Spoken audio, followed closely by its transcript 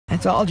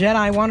That's all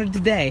Jedi wanted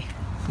today.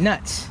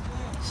 Nuts.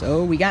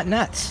 So we got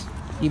nuts.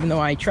 Even though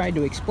I tried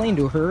to explain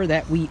to her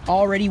that we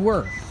already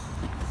were.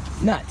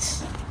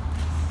 Nuts.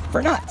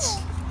 For nuts.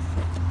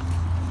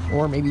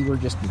 Or maybe we're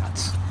just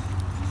nuts.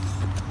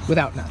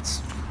 Without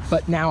nuts.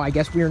 But now I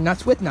guess we're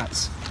nuts with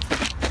nuts.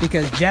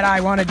 Because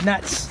Jedi wanted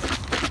nuts.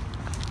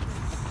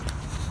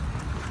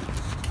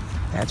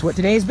 That's what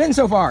today's been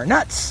so far.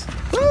 Nuts.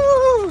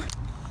 Woo!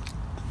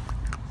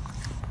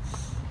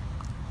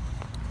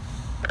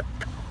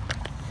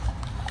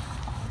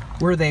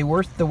 Were they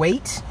worth the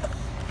wait?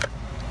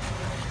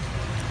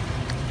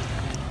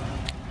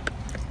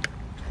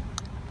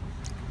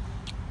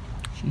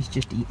 She's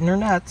just eating her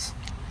nuts.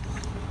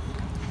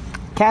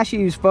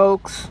 Cashews,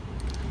 folks.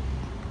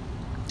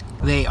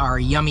 They are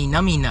yummy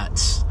nummy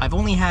nuts. I've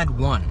only had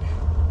one,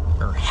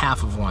 or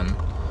half of one.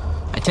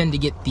 I tend to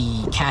get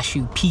the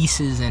cashew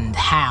pieces and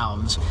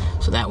halves,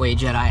 so that way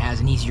Jedi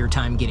has an easier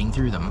time getting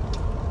through them.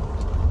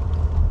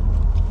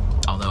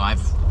 Although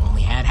I've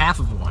only had half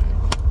of one,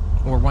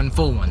 or one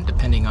full one,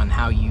 depending on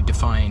how you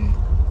define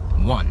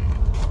one.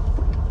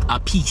 A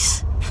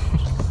piece.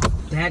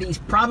 Daddy's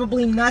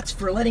probably nuts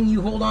for letting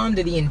you hold on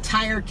to the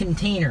entire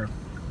container,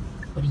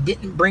 but he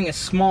didn't bring a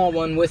small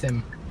one with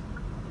him.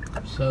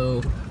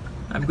 So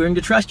I'm going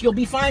to trust you'll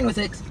be fine with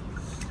it.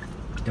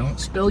 Don't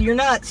spill your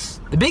nuts.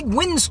 The big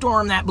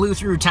windstorm that blew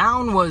through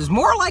town was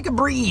more like a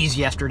breeze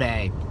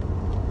yesterday.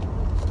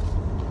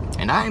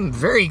 And I'm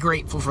very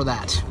grateful for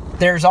that.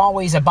 There's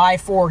always a buy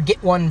 4,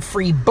 get 1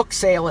 free book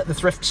sale at the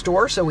thrift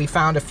store, so we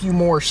found a few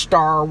more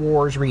Star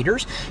Wars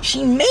readers.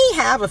 She may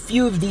have a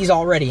few of these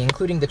already,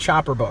 including the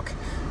Chopper book,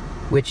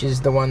 which is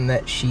the one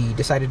that she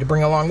decided to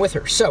bring along with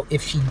her. So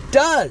if she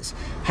does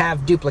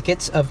have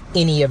duplicates of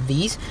any of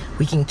these,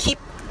 we can keep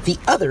the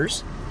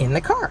others in the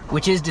car.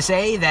 Which is to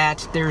say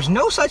that there's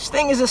no such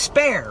thing as a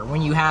spare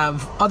when you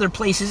have other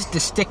places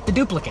to stick the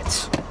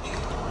duplicates.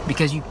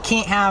 Because you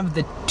can't have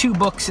the 2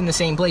 books in the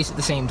same place at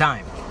the same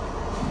time.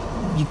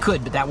 You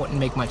could, but that wouldn't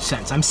make much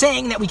sense. I'm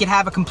saying that we could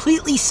have a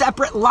completely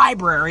separate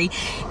library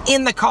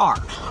in the car,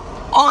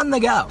 on the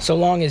go. So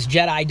long as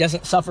Jedi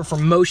doesn't suffer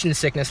from motion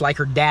sickness like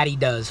her daddy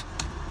does.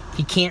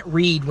 He can't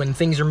read when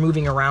things are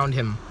moving around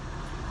him.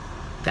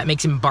 That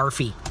makes him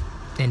barfy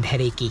and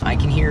headachy. I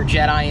can hear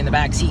Jedi in the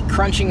back seat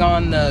crunching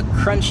on the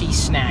crunchy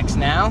snacks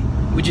now,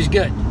 which is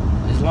good,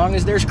 as long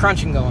as there's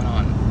crunching going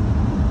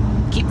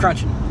on. Keep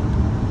crunching.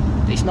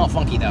 They smell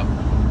funky, though.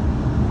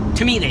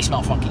 To me, they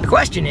smell funky. The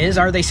question is,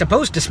 are they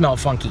supposed to smell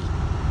funky?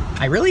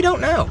 I really don't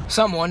know.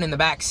 Someone in the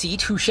back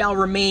seat, who shall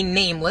remain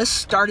nameless,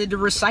 started to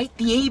recite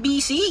the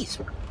ABCs.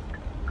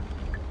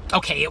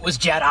 Okay, it was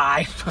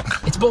Jedi.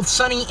 It's both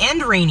sunny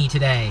and rainy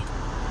today.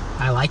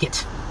 I like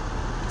it.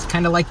 It's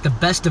kind of like the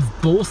best of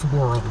both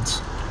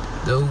worlds,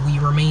 though we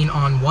remain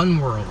on one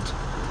world.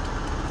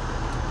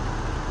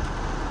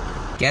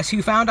 Guess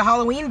who found a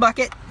Halloween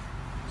bucket?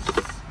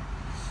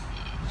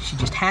 She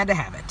just had to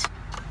have it.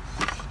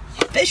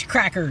 Fish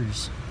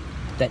crackers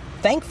that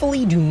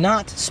thankfully do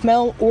not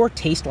smell or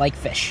taste like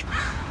fish.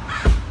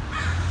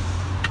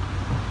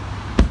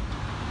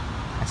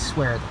 I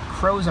swear, the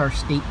crow's our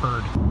state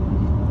bird.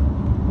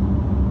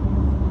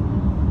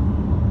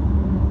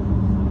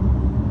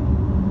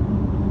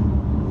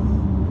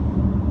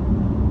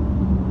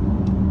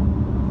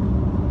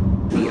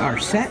 We are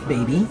set,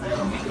 baby.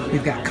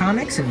 We've got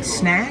comics and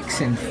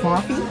snacks and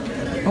coffee.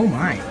 Oh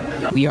my.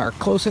 We are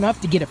close enough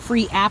to get a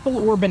free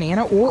apple or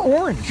banana or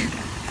orange.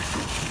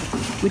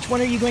 Which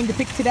one are you going to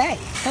pick today?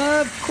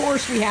 Of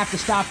course we have to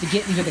stop to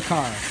get into the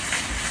car.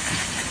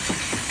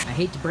 I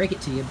hate to break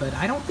it to you, but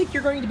I don't think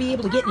you're going to be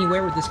able to get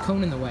anywhere with this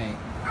cone in the way.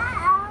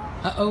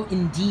 Uh-oh,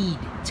 indeed.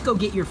 Let's go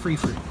get your free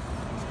fruit.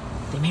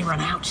 They may run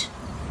out.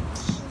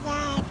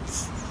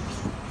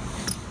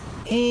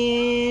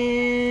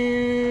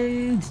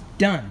 And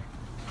done.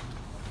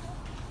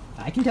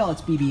 I can tell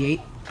it's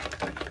BB-8.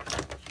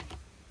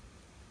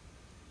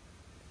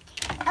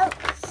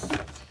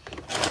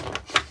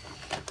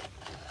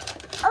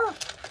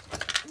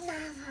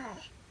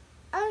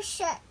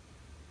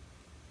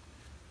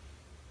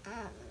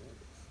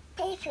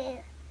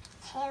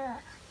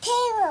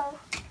 Pirillo.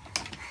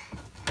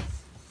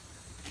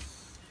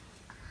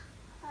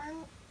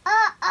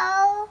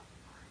 Uh-oh.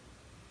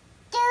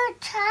 You're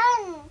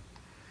done.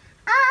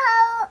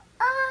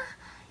 Uh-oh.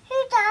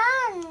 You're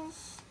done.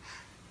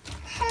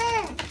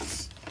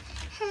 Hands.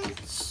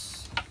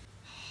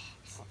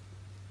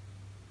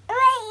 Wait.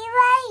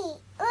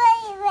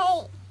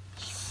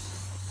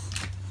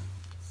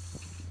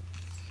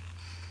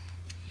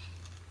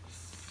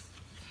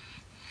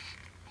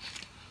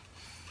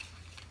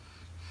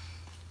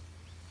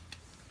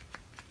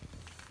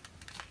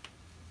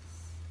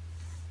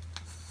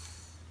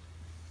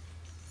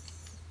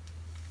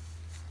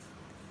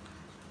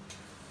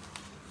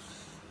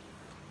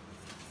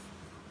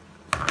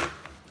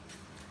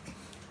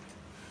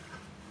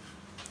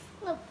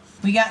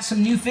 We got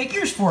some new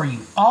figures for you.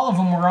 All of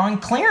them were on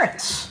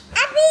clearance.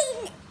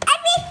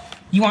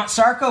 You want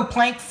Sarko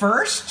Plank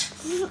first?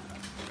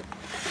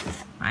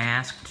 I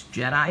asked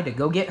Jedi to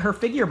go get her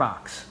figure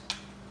box.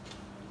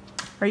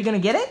 Are you gonna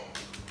get it?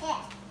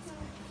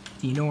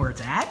 Do you know where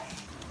it's at?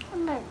 Oh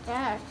my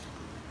gosh.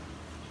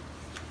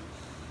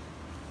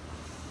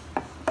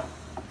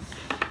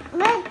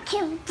 My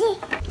cutie.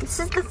 This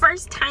is the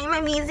first time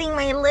I'm using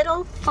my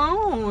little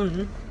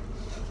phone.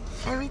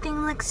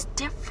 Everything looks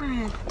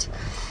different.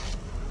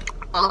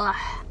 Ugh,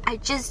 I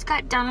just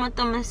got done with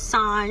the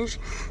massage,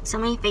 so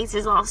my face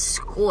is all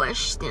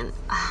squished and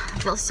I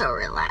feel so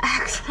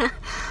relaxed.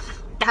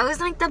 That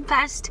was like the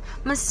best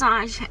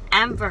massage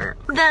ever.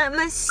 The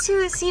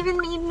masseuse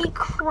even made me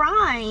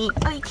cry.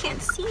 Oh, you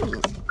can't see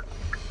me.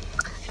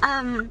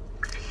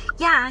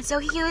 Yeah, so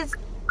he was,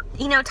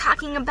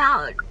 talking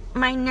about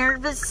my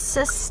nervous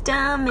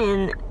system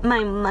and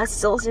my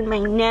muscles in my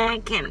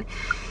neck, and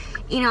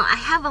I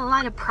have a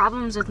lot of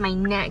problems with my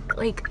neck.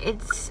 Like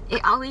it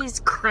always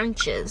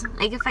crunches.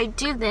 Like if I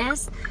do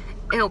this,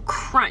 it'll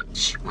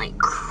crunch,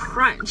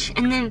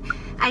 and then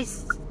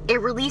it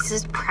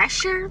releases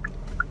pressure,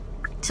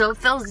 so it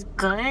feels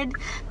good,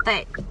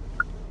 but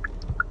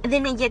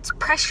then it gets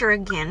pressure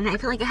again, and I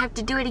feel like I have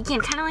to do it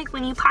again, kind of like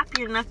when you pop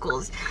your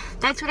knuckles.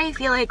 That's what I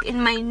feel like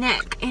in my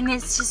neck, and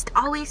it's just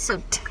always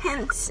so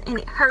tense, and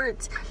it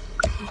hurts.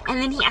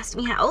 And then he asked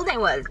me how old I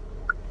was,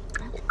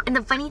 and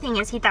the funny thing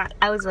is he thought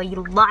I was like a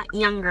lot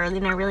younger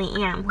than I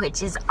really am,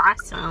 which is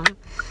awesome.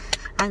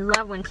 I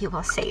love when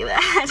people say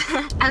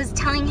that. I was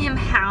telling him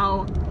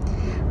how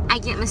I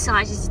get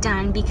massages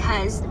done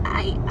because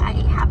I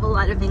have a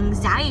lot of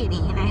anxiety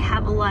and I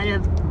have a lot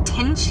of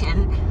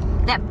tension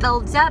that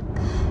builds up,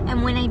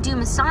 and when I do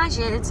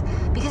massages,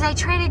 because I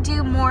try to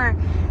do more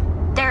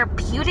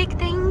therapeutic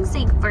things,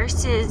 like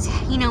versus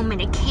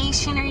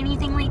medication or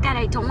anything like that.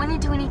 I don't want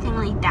to do anything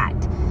like that,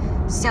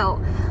 so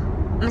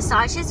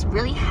massages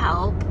really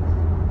help.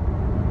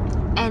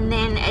 And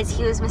then as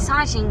he was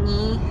massaging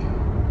me,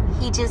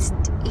 he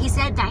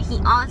said that he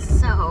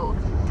also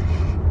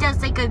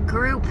does like a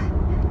group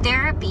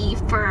therapy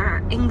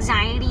for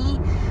anxiety,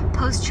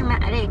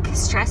 post-traumatic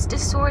stress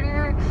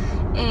disorder,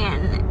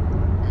 and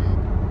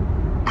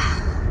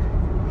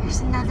there's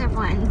another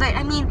one, but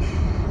I mean,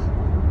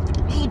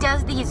 he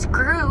does these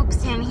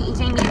groups, and he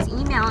gave me his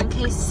email in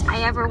case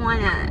I ever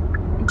want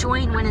to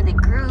join one of the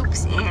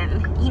groups.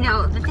 And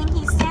the thing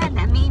he said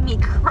that made me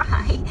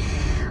cry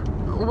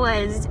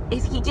was,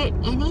 if you get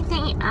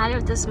anything out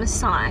of this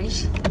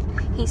massage,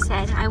 he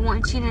said, I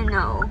want you to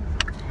know,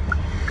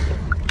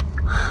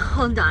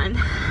 hold on,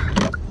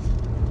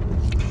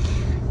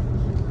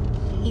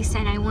 he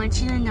said, I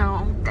want you to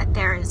know that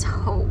there is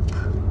hope.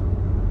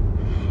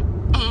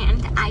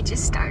 And I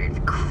just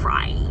started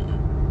crying,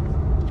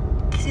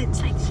 because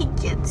it's like he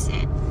gets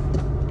it.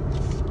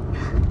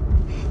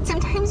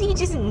 Sometimes you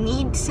just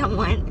need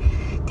someone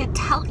to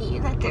tell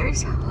you that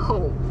there's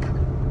hope.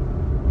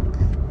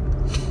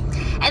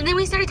 And then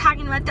we started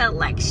talking about the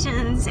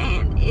elections,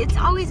 and it's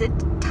always a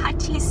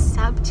touchy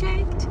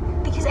subject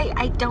because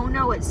I don't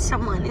know what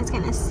someone is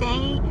going to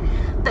say,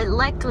 but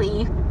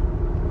luckily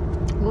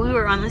we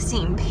were on the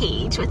same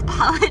page with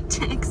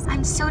politics.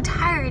 I'm so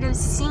tired of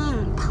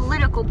seeing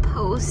political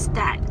posts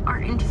that are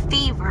in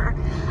favor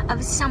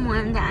of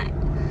someone that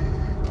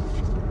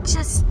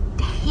just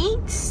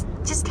hates.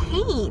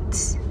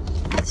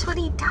 That's what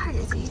he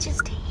does. He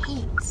just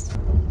hates.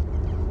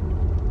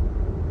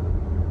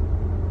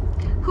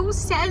 Who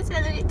says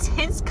that it's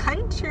his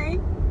country?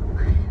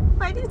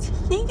 Why does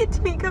he get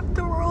to make up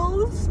the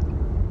rules?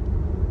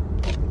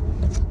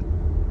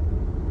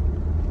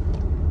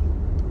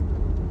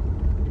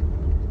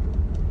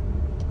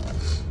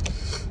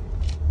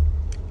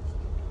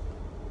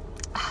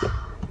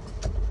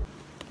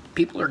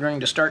 People are going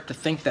to start to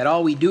think that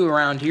all we do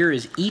around here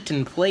is eat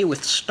and play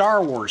with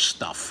Star Wars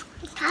stuff.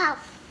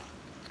 Tough.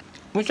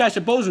 Which I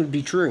suppose would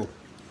be true.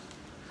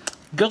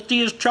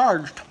 Guilty as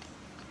charged.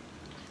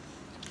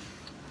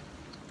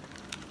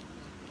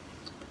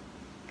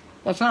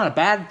 Well, it's not a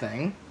bad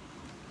thing.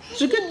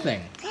 It's a good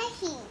thing.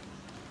 Spicy.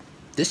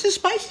 This is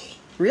spicy?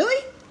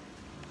 Really?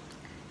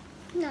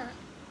 No.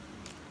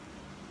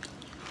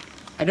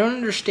 I don't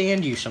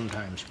understand you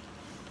sometimes.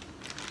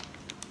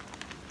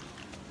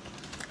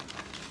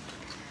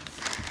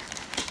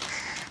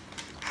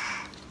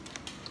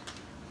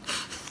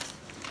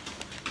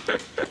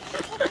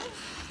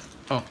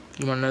 Oh,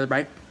 you want another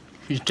bite?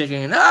 He's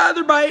taking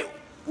another bite.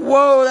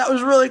 Whoa, that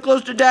was really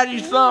close to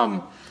Daddy's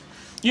thumb.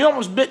 You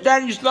almost bit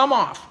Daddy's thumb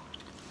off.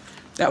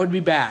 That would be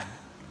bad.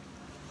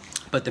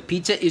 But the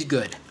pizza is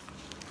good.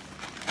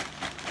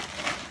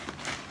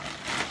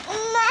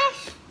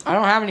 I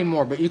don't have any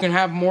more, but you can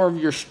have more of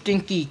your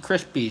stinky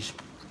Crispies.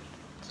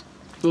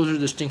 Those are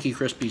the stinky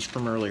Crispies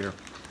from earlier.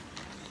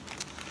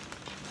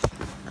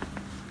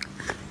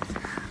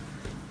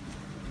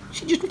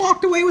 She just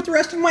walked away with the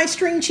rest of my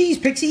string cheese,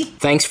 Pixie.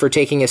 Thanks for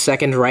taking a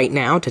second right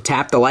now to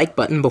tap the like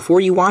button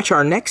before you watch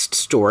our next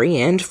story,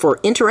 and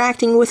for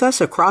interacting with us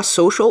across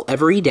social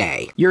every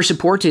day. Your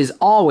support is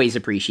always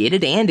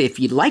appreciated, and if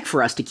you'd like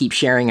for us to keep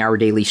sharing our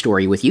daily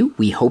story with you,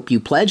 we hope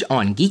you pledge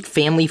on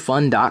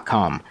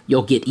geekfamilyfun.com.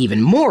 You'll get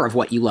even more of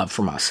what you love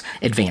from us: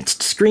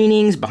 advanced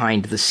screenings,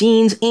 behind the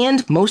scenes,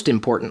 and most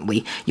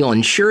importantly, you'll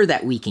ensure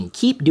that we can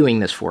keep doing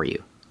this for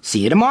you. See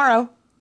you tomorrow!